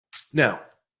Now,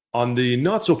 on the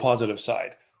not so positive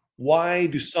side, why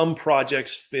do some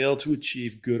projects fail to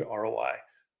achieve good ROI?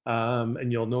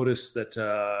 And you'll notice that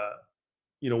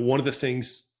one of the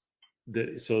things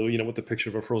that with the picture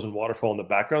of a frozen waterfall in the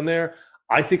background there,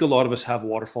 I think a lot of us have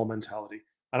waterfall mentality,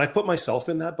 and I put myself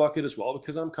in that bucket as well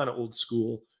because I'm kind of old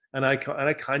school, and I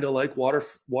kind of like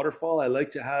waterfall. I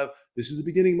like to have, this is the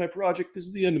beginning of my project, this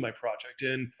is the end of my project,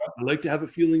 and I like to have a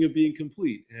feeling of being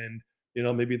complete. And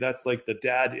maybe that's like the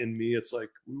dad in me. It's like,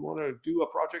 we want to do a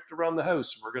project around the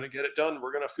house. We're going to get it done.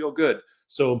 We're going to feel good.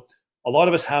 So a lot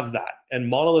of us have that. And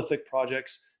monolithic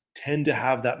projects tend to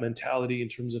have that mentality in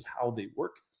terms of how they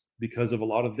work, because of a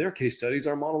lot of their case studies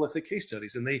are monolithic case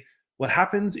studies. And what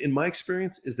happens in my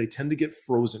experience is they tend to get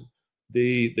frozen.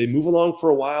 They move along for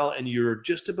a while and you're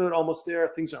just about almost there.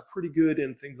 Things are pretty good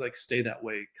and things like stay that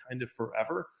way kind of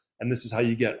forever. And this is how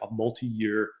you get a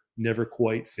multi-year, never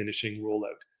quite finishing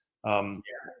rollout. And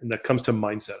that comes to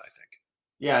mindset, I think.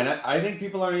 Yeah, and I think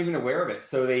people aren't even aware of it.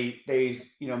 So they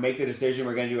make the decision,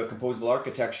 we're going to do a composable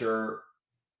architecture,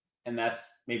 and that's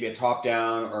maybe a top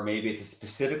down, or maybe it's a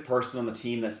specific person on the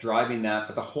team that's driving that,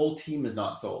 but the whole team is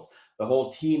not sold. The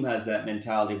whole team has that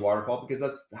mentality of waterfall because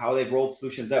that's how they've rolled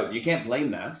solutions out. You can't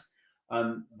blame that.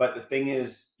 But the thing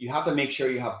is, you have to make sure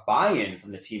you have buy-in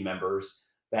from the team members,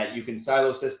 that you can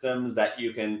silo systems, that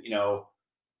you can,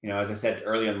 as I said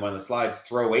earlier on one of the slides,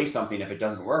 throw away something if it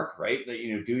doesn't work, right?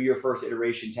 That, do your first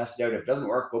iteration, test it out. If it doesn't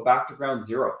work, go back to ground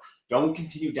zero. Don't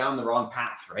continue down the wrong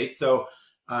path, right? So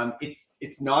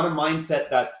it's not a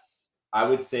mindset that's, I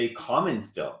would say, common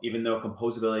still, even though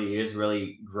composability is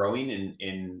really growing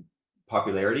in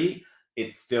popularity.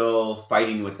 It's still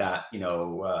fighting with that,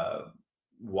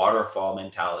 waterfall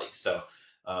mentality. So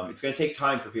it's going to take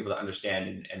time for people to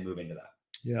understand and move into that.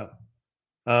 Yeah.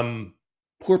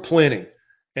 Poor planning.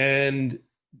 And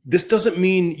this doesn't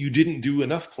mean you didn't do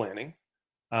enough planning.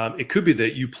 It could be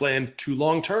that you planned too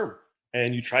long term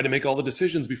and you tried to make all the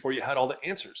decisions before you had all the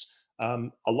answers.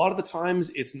 A lot of the times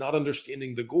it's not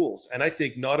understanding the goals. And I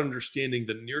think not understanding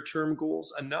the near-term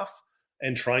goals enough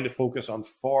and trying to focus on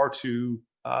far too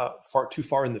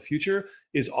far in the future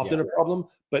is often a problem.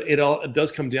 But it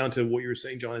does come down to what you were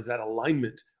saying, John, is that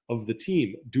alignment of the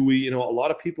team. Do we, a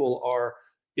lot of people are,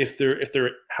 if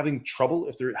they're having trouble,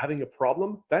 if they're having a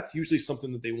problem, that's usually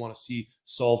something that they want to see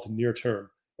solved near term.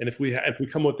 And if we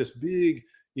come with this big,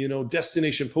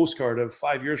 destination postcard of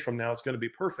 5 years from now, it's going to be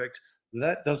perfect,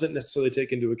 that doesn't necessarily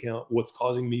take into account what's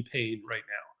causing me pain right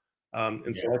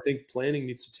now. So I think planning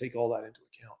needs to take all that into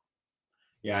account.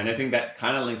 Yeah, and I think that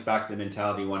kind of links back to the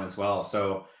mentality one as well.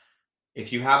 So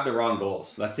if you have the wrong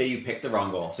goals, let's say you pick the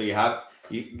wrong goal. So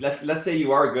let's say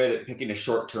you are good at picking a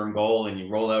short-term goal and you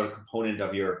roll out a component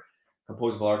of your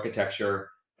composable architecture,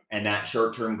 and that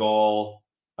short-term goal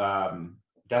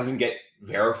doesn't get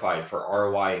verified for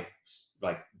ROI.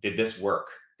 Like, did this work?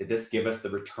 Did this give us the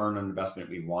return on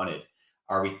investment we wanted?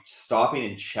 Are we stopping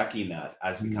and checking that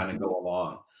as we kind of go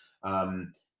along,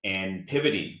 and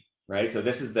pivoting, right? So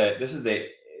this is the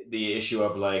issue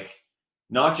of, like,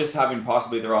 not just having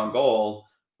possibly the wrong goal,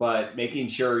 but making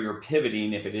sure you're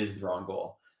pivoting if it is the wrong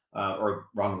goal or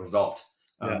wrong result.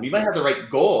 You might have the right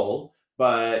goal,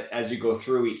 but as you go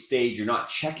through each stage, you're not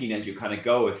checking as you kind of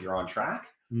go if you're on track.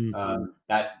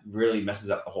 That really messes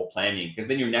up the whole planning, because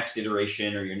then your next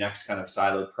iteration or your next kind of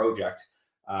siloed project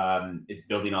is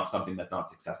building off something that's not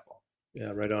successful.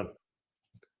 Yeah, right on.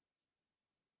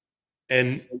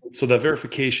 And so that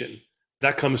verification,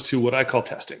 that comes to what I call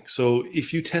testing. So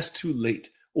if you test too late,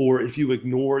 or if you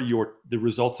ignore the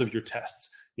results of your tests,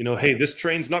 hey, this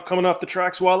train's not coming off the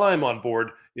tracks while I'm on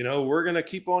board, we're going to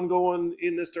keep on going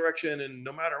in this direction, and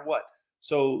no matter what.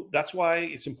 So that's why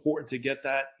it's important to get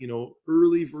that,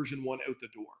 early version 1 out the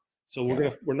door. So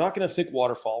we're not going to think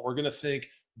waterfall. We're going to think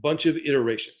bunch of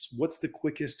iterations. What's the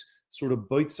quickest sort of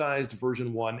bite-sized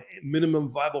version 1 minimum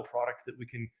viable product that we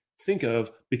can think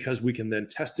of, because we can then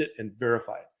test it and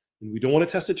verify it. And we don't want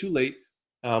to test it too late,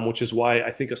 which is why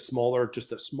I think a smaller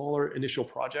initial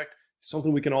project is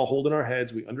something we can all hold in our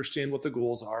heads. We understand what the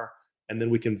goals are, and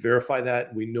then we can verify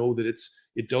that. We know that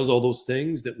it does all those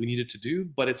things that we need it to do,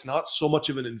 but it's not so much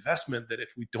of an investment that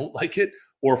if we don't like it,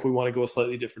 or if we want to go a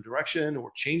slightly different direction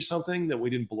or change something, that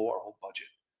we didn't blow our whole budget.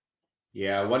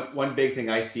 Yeah, one big thing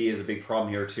I see as a big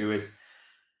problem here too is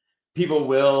people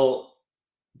will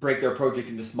break their project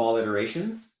into small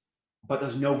iterations, but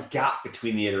there's no gap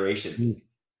between the iterations.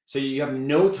 So you have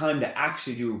no time to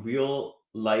actually do real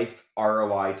life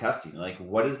ROI testing. Like,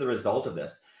 what is the result of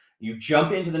this? You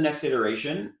jump into the next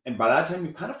iteration, and by that time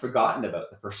you've kind of forgotten about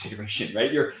the first iteration,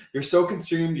 right? You're so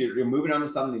consumed, you're moving on to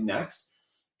something next.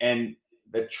 And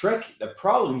the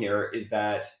problem here is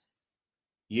that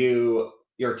you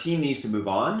your team needs to move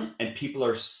on, and people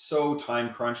are so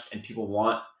time crunched and people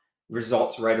want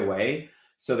results right away.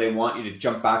 So they want you to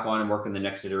jump back on and work in the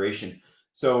next iteration.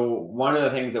 So one of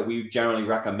the things that we generally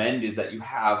recommend is that you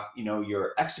have,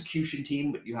 your execution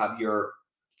team, but you have your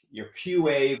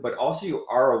QA, but also your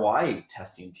ROI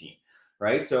testing team,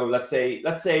 right? So let's say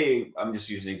I'm just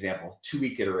using an example,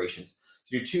 2-week iterations.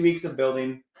 So you do 2 weeks of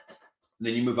building,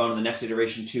 then you move on to the next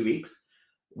iteration 2 weeks.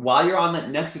 While you're on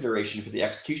that next iteration for the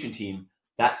execution team,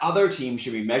 that other team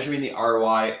should be measuring the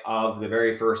ROI of the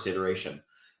very first iteration,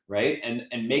 right?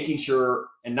 And making sure,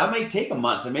 and that may take a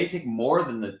month, it may take more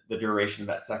than the duration of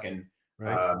that second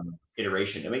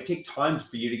iteration. It may take time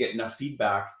for you to get enough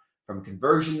feedback from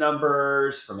conversion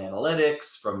numbers, from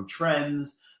analytics, from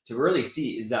trends, to really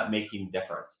see, is that making a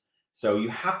difference? So you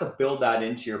have to build that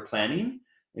into your planning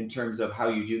in terms of how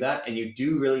you do that. And you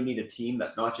do really need a team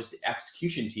that's not just the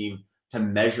execution team to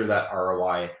measure that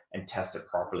ROI and test it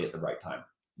properly at the right time.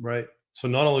 Right. So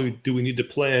not only do we need to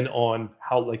plan on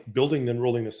how, like, building and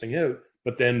rolling this thing out,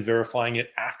 but then verifying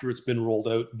it after it's been rolled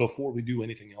out before we do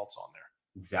anything else on there.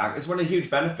 Exactly. It's one of the huge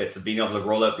benefits of being able to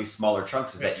roll out these smaller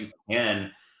chunks, is that you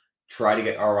can try to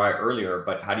get ROI earlier,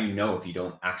 but how do you know if you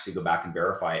don't actually go back and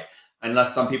verify it?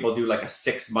 Unless some people do like a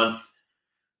 6-month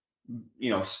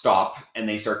stop and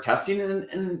they start testing,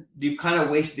 and you've kind of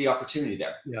wasted the opportunity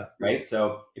there. Yeah. Right.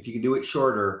 So if you can do it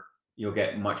shorter, you'll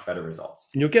get much better results.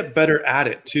 And you'll get better at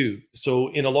it too. So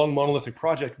in a long monolithic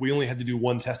project, we only had to do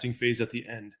one testing phase at the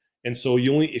end. And so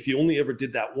if you only ever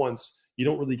did that once, you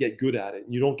don't really get good at it.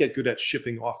 And you don't get good at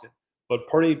shipping often. But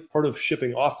part of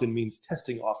shipping often means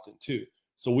testing often too.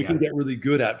 So we can get really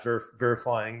good at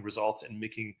verifying results and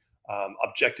making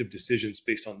objective decisions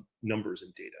based on numbers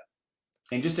and data.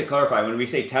 And just to clarify, when we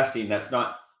say testing, that's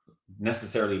not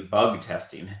necessarily bug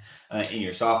testing in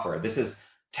your software. This is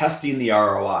testing the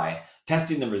ROI,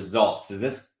 testing the results. Does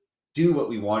this do what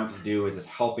we want it to do? Is it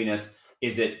helping us?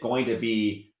 Is it going to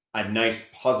be a nice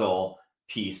puzzle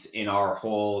piece in our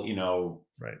whole,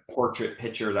 portrait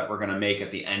picture that we're going to make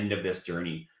at the end of this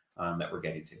journey that we're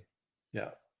getting to? Yeah,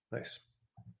 nice.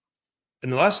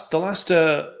 And the last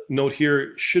note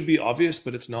here should be obvious,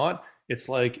 but it's not. It's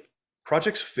like,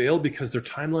 projects fail because their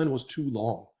timeline was too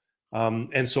long.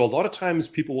 And so a lot of times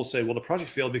people will say, well, the project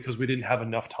failed because we didn't have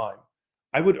enough time.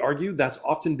 I would argue that's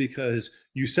often because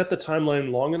you set the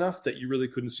timeline long enough that you really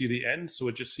couldn't see the end. So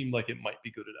it just seemed like it might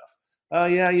be good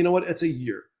enough. Yeah, you know what? It's a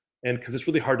year. And because it's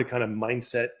really hard to kind of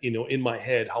mindset, in my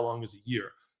head, how long is a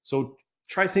year? So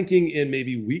try thinking in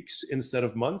maybe weeks instead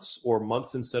of months, or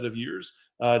months instead of years.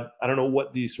 I don't know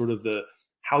what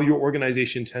how your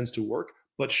organization tends to work,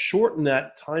 but shorten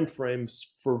that time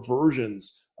frames for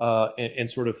versions and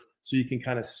sort of, so you can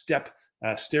kind of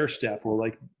stair step,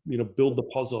 or build the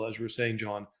puzzle, as you were saying,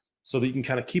 John, so that you can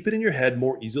kind of keep it in your head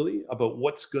more easily about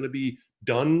what's going to be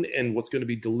done and what's going to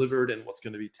be delivered and what's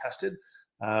going to be tested.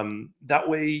 That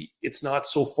way it's not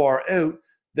so far out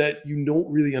that you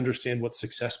don't really understand what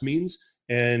success means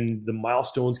and the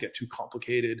milestones get too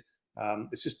complicated.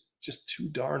 It's just too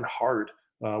darn hard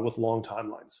with long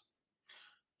timelines.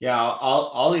 Yeah,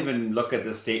 I'll even look at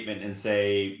this statement and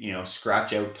say,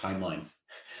 scratch out timelines.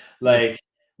 Like,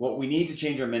 what we need to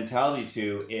change our mentality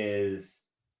to is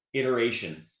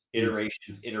iterations.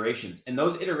 And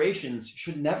those iterations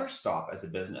should never stop as a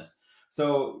business.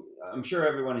 So I'm sure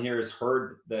everyone here has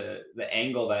heard the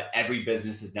angle that every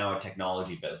business is now a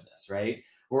technology business, right?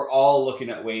 We're all looking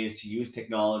at ways to use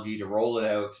technology, to roll it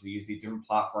out, to use these different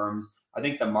platforms. I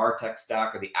think the MarTech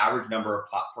stack, or the average number of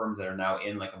platforms that are now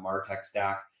in like a MarTech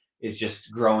stack, is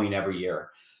just growing every year.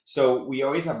 So we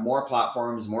always have more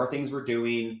platforms, more things we're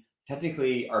doing.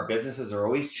 Technically, our businesses are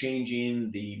always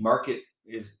changing. The market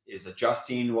is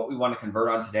adjusting. What we want to convert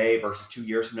on today versus 2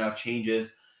 years from now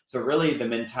changes. So really the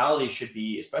mentality should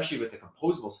be, especially with the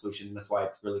composable solution, that's why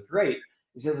it's really great,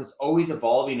 is that it's always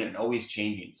evolving and always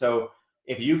changing. So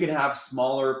if you can have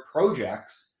smaller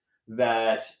projects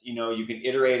that you can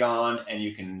iterate on and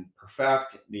you can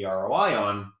perfect the ROI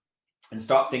on, and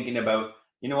stop thinking about,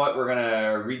 we're going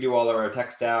to redo all of our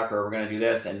tech stack, or we're going to do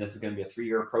this, and this is going to be a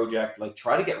 3-year project. Like,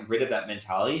 try to get rid of that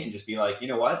mentality and just be like,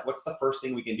 what's the first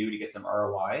thing we can do to get some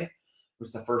ROI?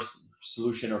 What's the first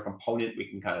solution or component we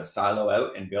can kind of silo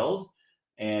out and build,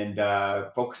 and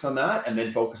focus on that, and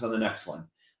then focus on the next one.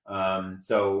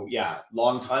 So yeah,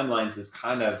 long timelines is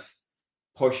kind of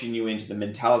pushing you into the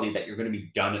mentality that you're going to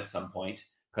be done at some point,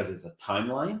 because it's a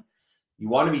timeline. You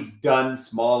want to be done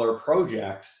smaller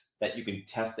projects that you can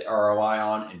test the ROI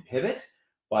on and pivot,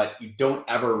 but you don't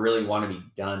ever really want to be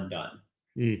done.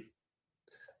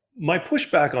 My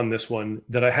pushback on this one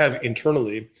that I have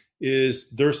internally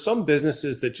is there's some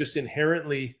businesses that just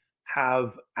inherently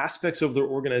have aspects of their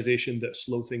organization that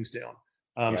slow things down.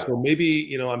 Yeah. So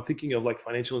maybe, I'm thinking of like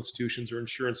financial institutions or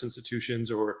insurance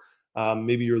institutions, or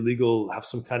maybe your legal have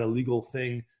some kind of legal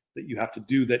thing that you have to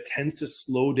do that tends to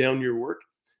slow down your work.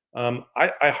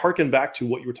 I hearken back to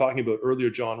what you were talking about earlier,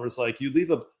 John, where it's like you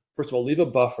first of all, leave a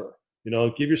buffer,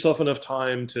 give yourself enough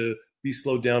time to be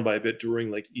slowed down by a bit during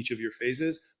like each of your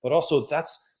phases. But also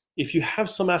if you have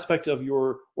some aspect of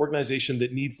your organization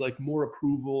that needs like more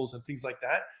approvals and things like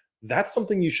that, that's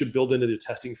something you should build into the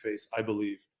testing phase, I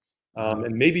believe.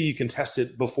 And maybe you can test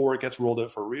it before it gets rolled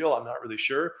out for real. I'm not really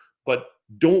sure, but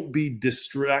don't be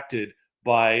distracted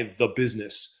by the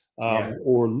business Yeah.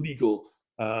 or legal.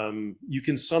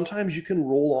 Sometimes you can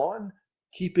roll on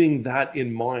keeping that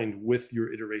in mind with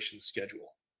your iteration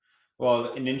schedule.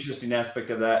 Well, an interesting aspect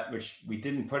of that, which we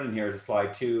didn't put in here as a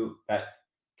slide too, that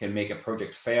can make a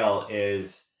project fail,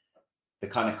 is the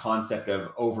kind of concept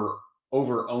of over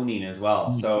owning as well.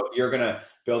 Mm. So if you're going to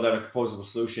build out a composable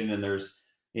solution and there's,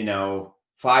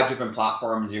 5 different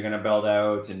platforms you're going to build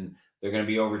out and they're going to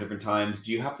be over different times,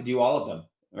 do you have to do all of them,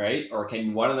 right? Or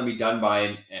can one of them be done by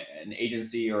an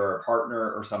agency or a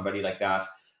partner or somebody like that?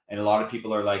 And a lot of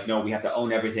people are like, no, we have to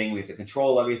own everything, we have to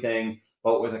control everything.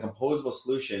 But with a composable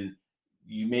solution,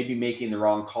 you may be making the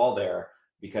wrong call there,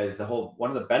 because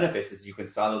one of the benefits is you can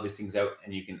silo these things out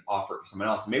and you can offer it to someone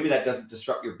else. Maybe that doesn't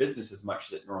disrupt your business as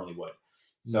much as it normally would.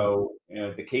 So,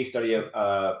 the case study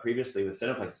of previously with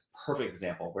Cineplex, perfect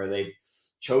example where they've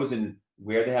chosen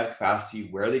where they have capacity,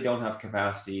 where they don't have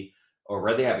capacity, or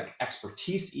where they have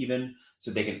expertise even, so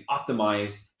they can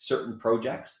optimize certain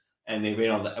projects, and they've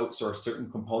been able to outsource certain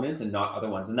components and not other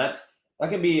ones. And that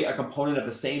can be a component of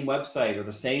the same website or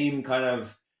the same kind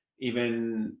of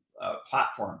even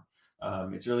platform.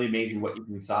 It's really amazing what you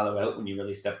can silo out when you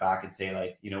really step back and say,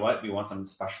 like, you know what, we want something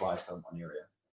specialized for one area.